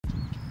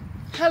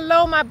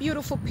Hello my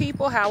beautiful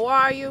people, how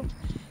are you?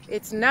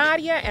 It's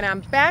Nadia and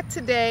I'm back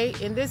today.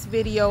 In this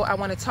video I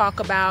want to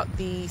talk about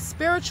the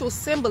spiritual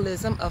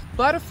symbolism of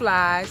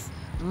butterflies,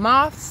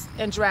 moths,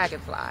 and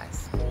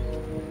dragonflies.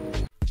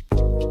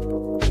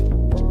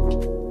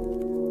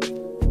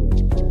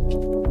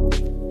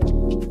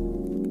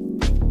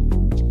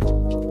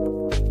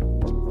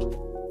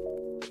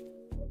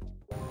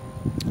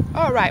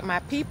 All right, my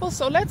people,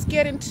 so let's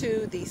get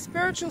into the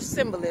spiritual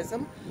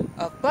symbolism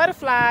of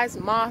butterflies,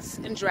 moths,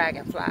 and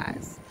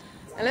dragonflies.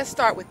 And let's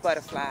start with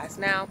butterflies.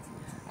 Now,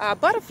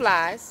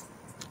 butterflies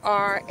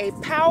are a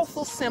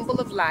powerful symbol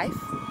of life,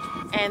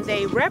 and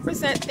they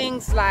represent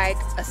things like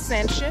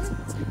ascension,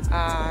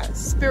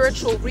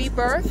 spiritual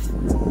rebirth,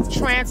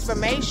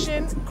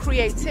 transformation,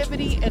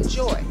 creativity, and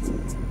joy.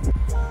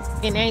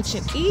 In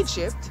ancient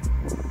Egypt,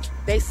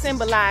 they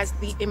symbolized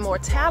the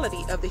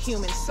immortality of the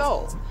human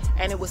soul.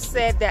 And it was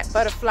said that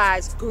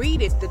butterflies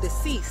greeted the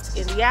deceased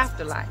in the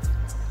afterlife.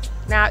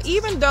 Now,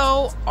 even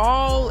though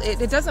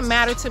it doesn't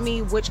matter to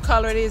me which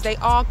color it is, they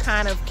all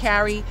kind of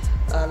carry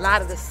a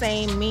lot of the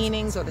same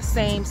meanings or the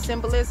same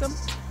symbolism.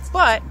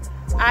 But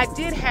I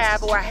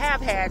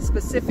have had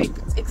specific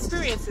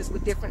experiences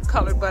with different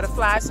colored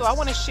butterflies, so I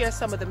want to share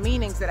some of the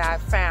meanings that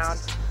I've found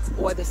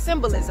or the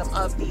symbolism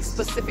of these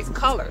specific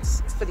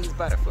colors for these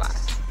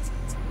butterflies.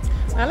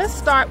 Now, let's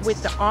start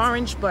with the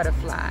orange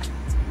butterfly.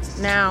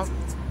 Now,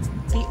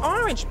 the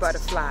orange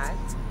butterfly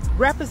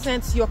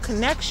represents your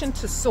connection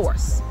to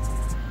source.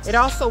 It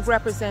also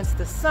represents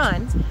the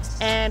sun,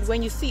 and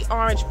when you see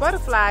orange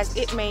butterflies,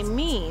 it may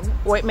mean,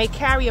 or it may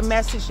carry a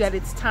message that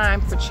it's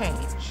time for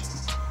change.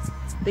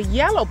 The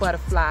yellow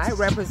butterfly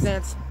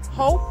represents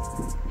hope,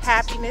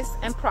 happiness,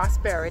 and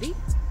prosperity.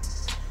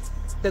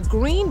 The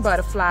green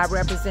butterfly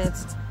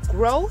represents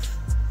growth,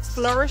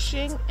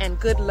 flourishing, and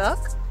good luck.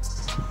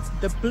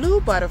 The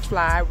blue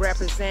butterfly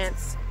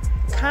represents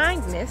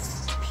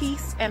kindness,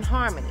 peace, and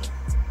harmony.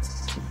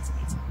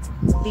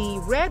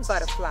 The red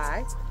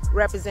butterfly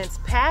represents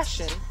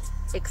passion,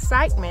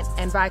 excitement,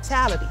 and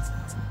vitality.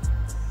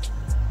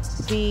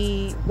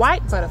 The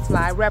white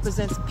butterfly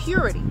represents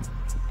purity,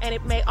 and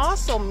it may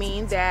also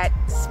mean that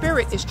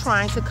spirit is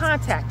trying to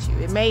contact you.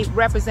 It may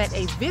represent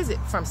a visit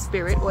from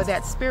spirit, or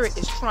that spirit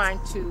is trying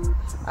to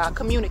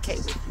communicate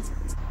with you.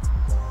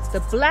 The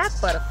black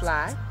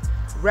butterfly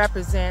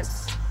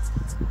represents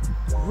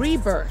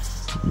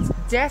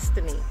rebirth,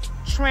 destiny,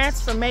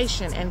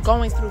 transformation, and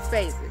going through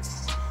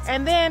phases.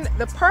 And then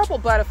the purple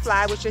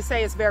butterfly, which they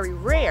say is very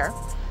rare,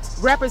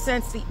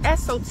 represents the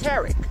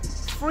esoteric,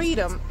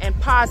 freedom, and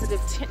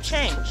positive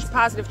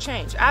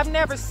change. I've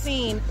never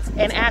seen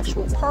an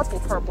actual purple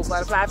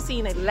butterfly. I've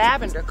seen a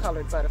lavender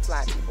colored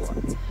butterfly before,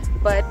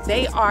 but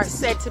they are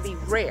said to be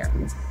rare,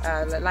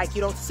 like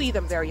you don't see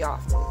them very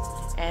often.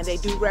 And they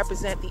do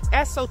represent the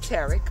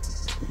esoteric,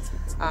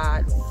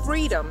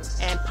 freedom,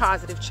 and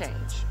positive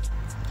change.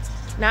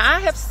 Now, I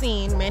have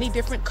seen many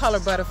different color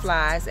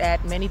butterflies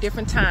at many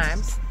different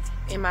times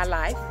in my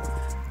life,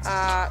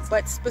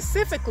 but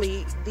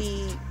specifically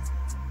the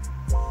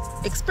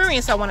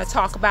experience I want to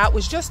talk about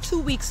was just 2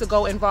 weeks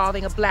ago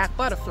involving a black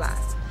butterfly.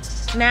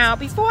 Now,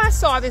 before I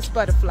saw this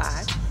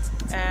butterfly,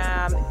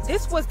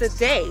 this was the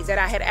day that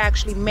I had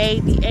actually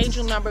made the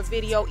angel number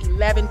video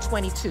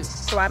 1122.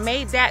 So I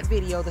made that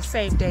video the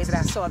same day that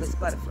I saw this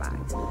butterfly.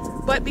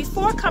 But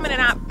before coming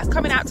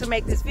out to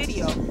make this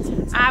video,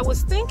 I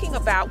was thinking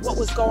about what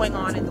was going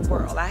on in the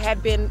world. I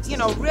had been,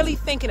 really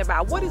thinking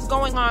about what is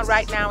going on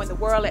right now in the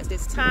world at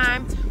this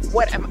time.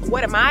 What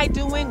am I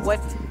doing?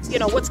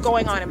 What's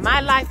going on in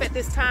my life at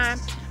this time?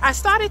 I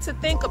started to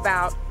think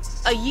about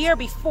a year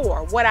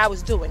before what I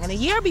was doing. And a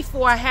year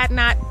before, I had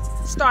not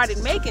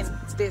started making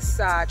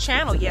this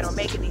channel yet, or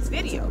making these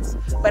videos.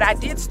 But I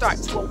did start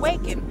to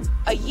awaken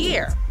a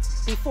year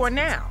before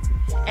now.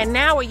 And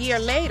now, a year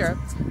later,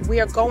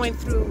 we are going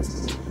through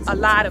a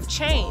lot of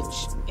change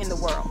in the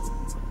world.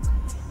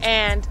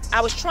 And I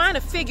was trying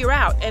to figure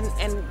out and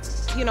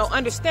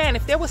understand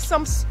if there was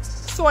some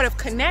sort of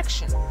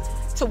connection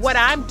to what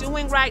I'm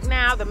doing right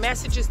now, the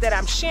messages that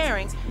I'm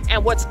sharing,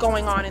 and what's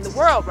going on in the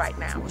world right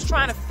now. I was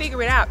trying to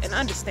figure it out and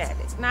understand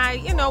it. And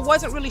I,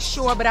 wasn't really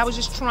sure, but I was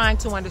just trying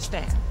to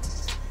understand.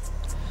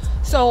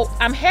 So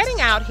I'm heading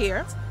out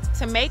here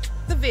to make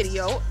the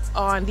video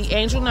on the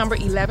angel number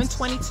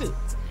 1122.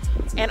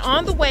 And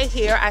on the way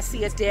here, I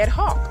see a dead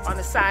hawk on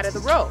the side of the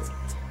road.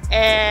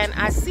 And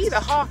I see the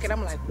hawk and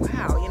I'm like,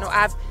 wow,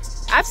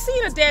 I've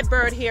seen a dead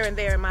bird here and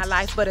there in my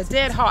life, but a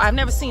dead hawk, I've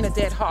never seen a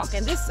dead hawk.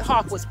 And this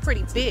hawk was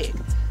pretty big.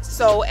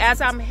 So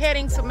as I'm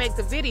heading to make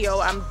the video,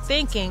 I'm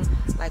thinking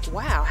like,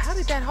 wow, how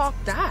did that hawk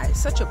die?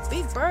 It's such a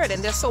big bird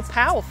and they're so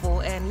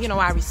powerful, and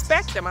I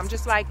respect them. I'm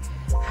just like,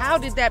 how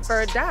did that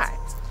bird die?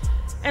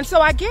 And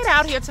so I get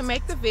out here to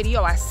make the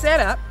video, I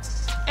set up,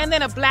 and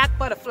then a black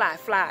butterfly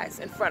flies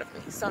in front of me.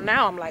 So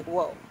now I'm like,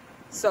 whoa.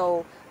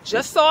 So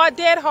just saw a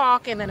dead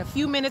hawk, and then a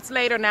few minutes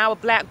later, now a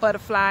black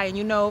butterfly. And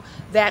you know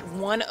that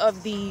one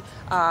of the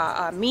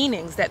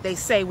meanings that they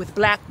say with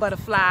black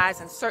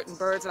butterflies and certain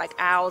birds like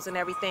owls and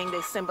everything,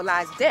 they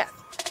symbolize death.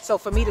 So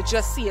for me to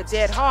just see a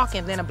dead hawk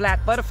and then a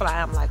black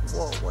butterfly, I'm like,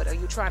 whoa, what are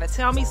you trying to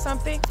tell me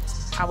something?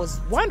 I was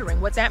wondering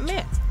what that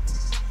meant.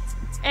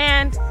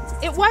 And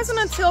it wasn't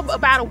until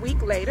about a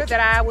week later that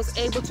I was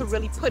able to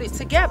really put it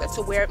together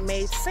to where it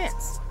made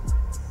sense.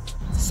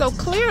 So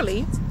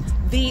clearly,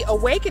 the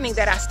awakening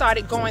that I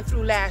started going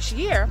through last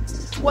year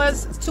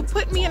was to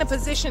put me in a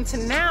position to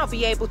now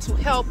be able to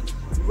help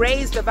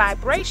raise the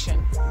vibration,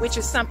 which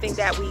is something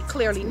that we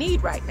clearly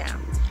need right now.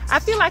 I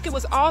feel like it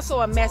was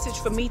also a message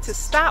for me to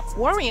stop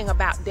worrying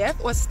about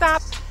death, or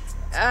stop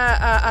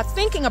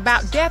thinking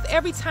about death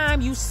every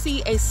time you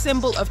see a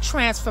symbol of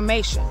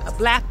transformation, a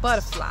black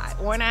butterfly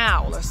or an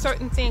owl, or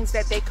certain things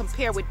that they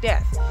compare with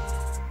death.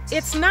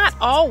 It's not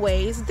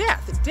always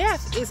death.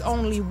 Death is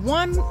only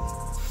one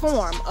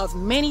form of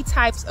many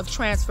types of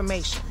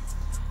transformation.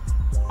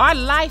 Our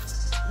life,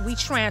 we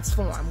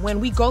transform. When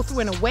we go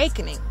through an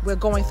awakening, we're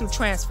going through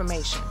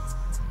transformation.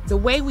 The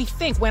way we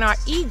think,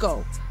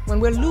 when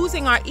we're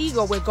losing our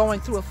ego, we're going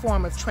through a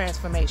form of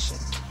transformation.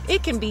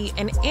 It can be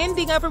an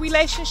ending of a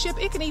relationship.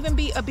 It can even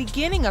be a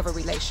beginning of a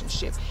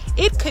relationship.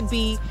 It could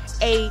be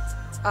a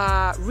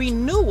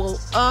renewal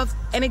of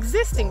an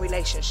existing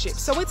relationship.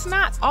 So it's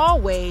not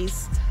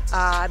always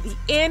the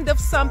end of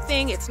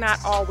something. It's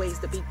not always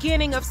the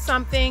beginning of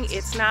something.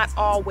 It's not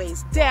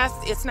always death.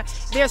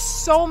 There's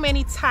so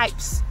many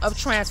types of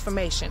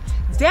transformation.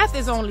 Death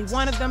is only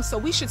one of them. So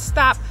we should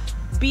stop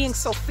being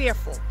so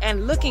fearful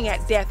and looking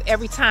at death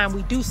every time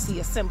we do see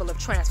a symbol of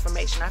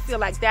transformation. I feel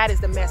like that is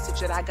the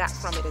message that I got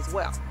from it as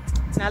well.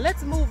 Now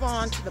let's move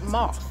on to the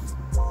moth.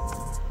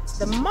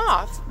 The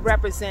moth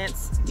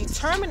represents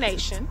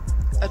determination,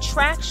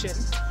 attraction,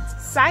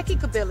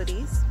 psychic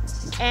abilities,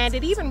 and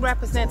it even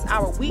represents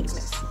our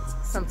weakness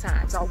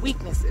sometimes, our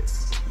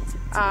weaknesses.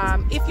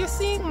 If you're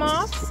seeing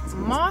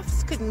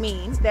moths could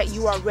mean that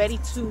you are ready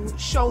to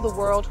show the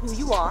world who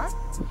you are.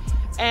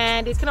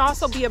 And it can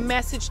also be a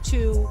message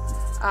to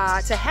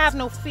have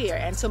no fear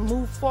and to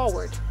move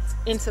forward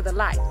into the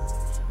light.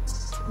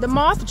 The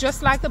moth,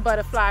 just like the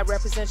butterfly,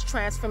 represents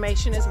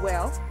transformation as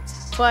well,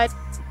 but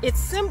it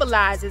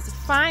symbolizes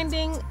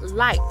finding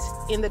light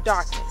in the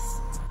darkness.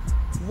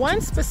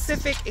 One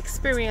specific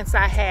experience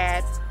I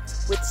had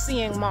with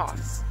seeing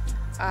moths,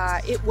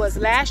 it was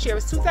last year.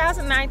 It was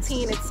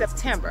 2019 in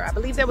September. I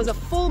believe there was a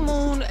full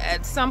moon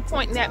at some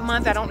point in that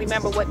month. I don't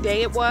remember what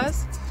day it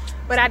was.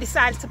 But I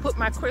decided to put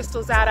my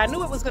crystals out. I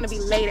knew it was going to be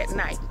late at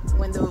night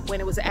when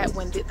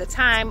the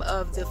time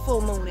of the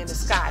full moon in the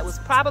sky. It was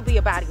probably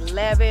about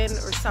 11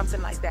 or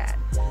something like that.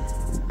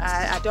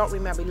 I don't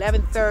remember,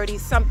 11:30,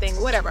 something,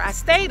 whatever. I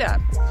stayed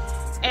up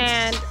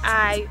and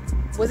I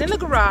was in the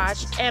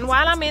garage, and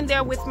while I'm in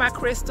there with my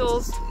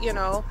crystals,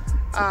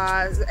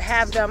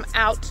 have them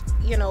out,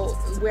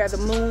 where the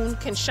moon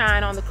can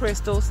shine on the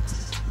crystals,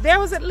 there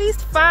was at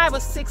least 5 or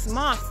 6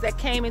 moths that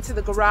came into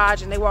the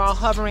garage, and they were all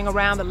hovering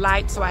around the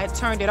light, so I had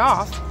turned it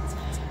off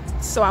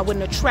so I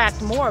wouldn't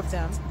attract more of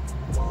them.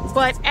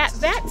 But at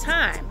that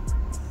time,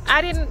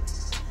 I didn't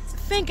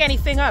think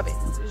anything of it.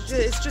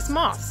 It's just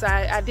moths.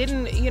 I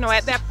didn't,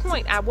 at that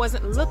point, I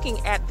wasn't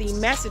looking at the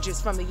messages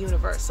from the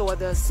universe or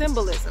the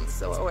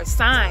symbolisms or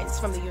signs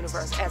from the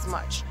universe as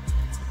much.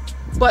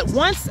 But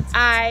once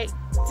I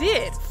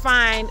did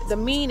find the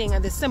meaning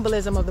and the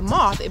symbolism of the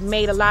moth, it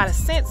made a lot of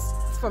sense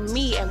for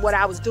me and what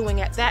I was doing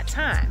at that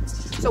time.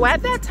 So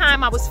at that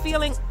time, I was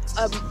feeling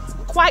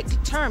quite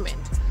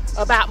determined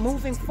about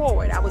moving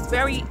forward. I was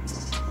very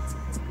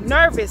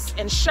nervous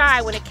and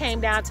shy when it came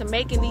down to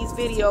making these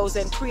videos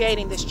and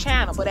creating this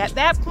channel. But at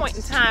that point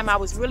in time, I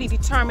was really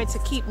determined to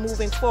keep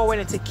moving forward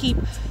and to keep,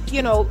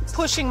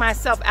 pushing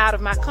myself out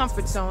of my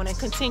comfort zone and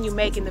continue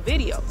making the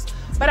videos.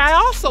 But I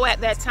also,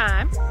 at that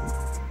time,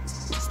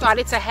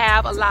 started to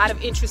have a lot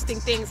of interesting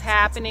things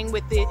happening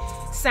with the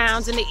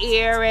sounds in the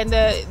ear and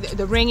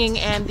the ringing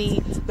and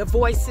the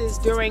voices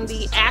during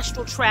the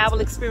astral travel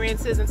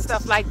experiences and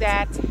stuff like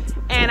that.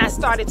 And I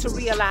started to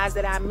realize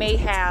that I may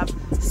have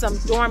some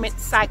dormant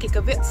psychic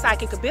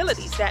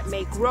abilities that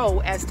may grow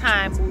as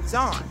time moves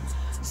on.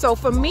 So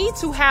for me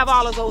to have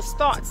all of those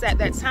thoughts at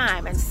that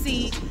time and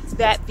see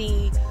that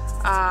the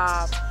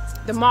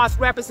moth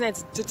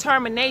represents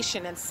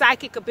determination and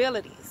psychic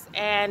abilities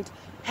and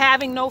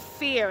having no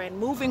fear and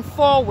moving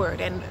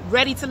forward and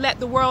ready to let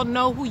the world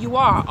know who you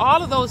are,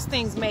 all of those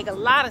things make a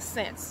lot of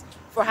sense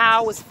for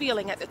how I was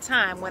feeling at the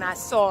time when I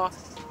saw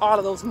all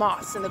of those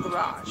moths in the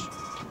garage.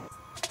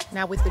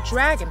 Now with the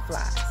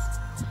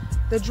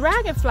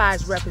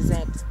dragonflies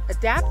represent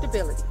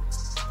adaptability,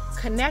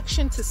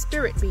 connection to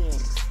spirit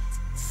beings,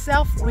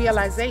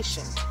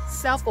 self-realization,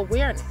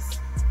 self-awareness.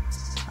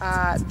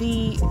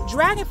 The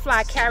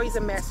dragonfly carries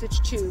a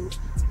message to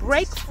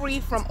break free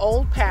from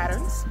old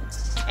patterns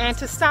and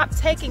to stop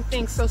taking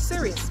things so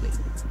seriously.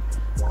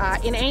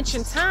 In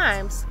ancient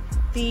times,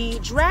 the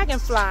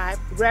dragonfly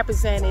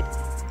represented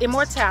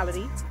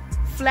immortality,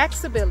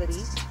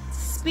 flexibility,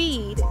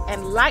 speed,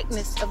 and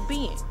lightness of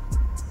being.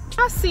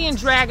 I've seen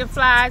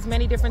dragonflies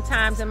many different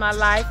times in my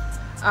life.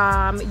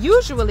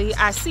 Usually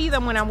I see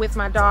them when I'm with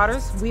my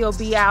daughters. We'll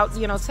be out,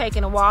 you know,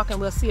 taking a walk, and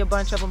we'll see a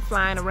bunch of them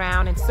flying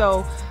around. And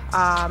so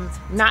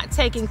not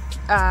taking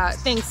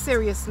things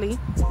seriously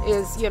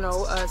is, you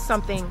know,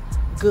 something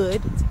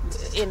good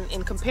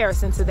in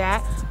comparison to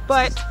that.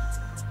 But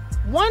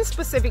one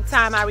specific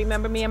time I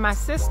remember, me and my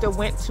sister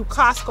went to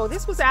Costco.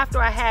 This was after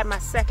I had my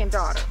second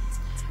daughter.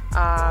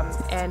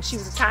 And she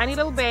was a tiny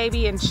little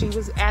baby and she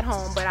was at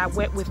home, but I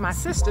went with my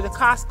sister to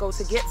Costco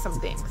to get some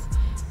things.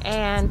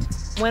 And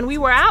when we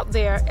were out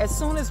there, as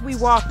soon as we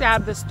walked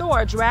out of the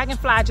store, a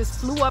dragonfly just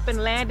flew up and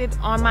landed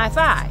on my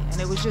thigh,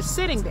 and it was just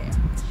sitting there.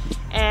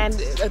 And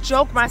a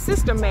joke my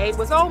sister made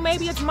was, oh,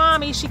 maybe it's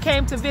mommy, she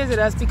came to visit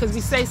us, because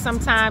we say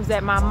sometimes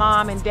that my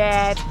mom and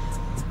dad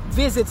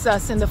visits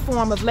us in the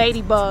form of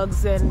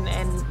ladybugs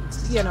and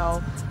you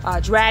know,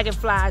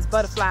 dragonflies,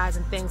 butterflies,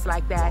 and things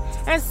like that.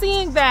 And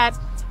seeing that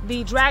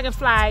the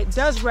dragonfly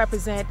does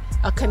represent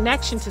a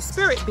connection to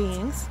spirit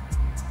beings,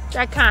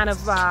 that kind of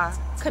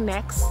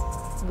connects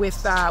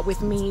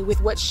with me, with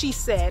what she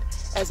said,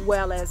 as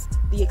well as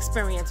the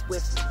experience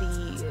with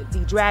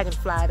the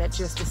dragonfly that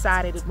just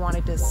decided it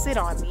wanted to sit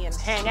on me and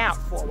hang out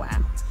for a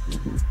while.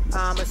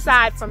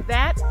 Aside from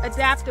that,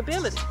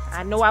 adaptability.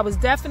 I know I was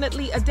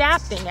definitely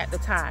adapting at the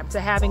time to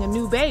having a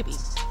new baby.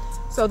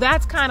 So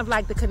that's kind of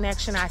like the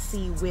connection I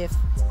see with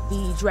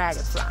the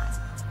dragonfly.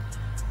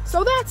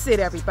 So that's it,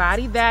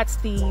 everybody. That's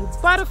the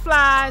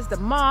butterflies, the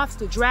moths,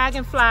 the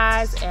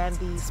dragonflies, and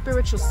the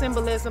spiritual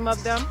symbolism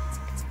of them.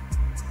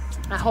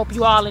 I hope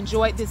you all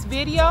enjoyed this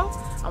video.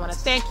 I want to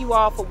thank you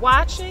all for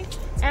watching,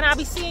 and I'll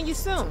be seeing you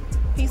soon.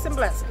 Peace and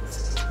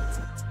blessings.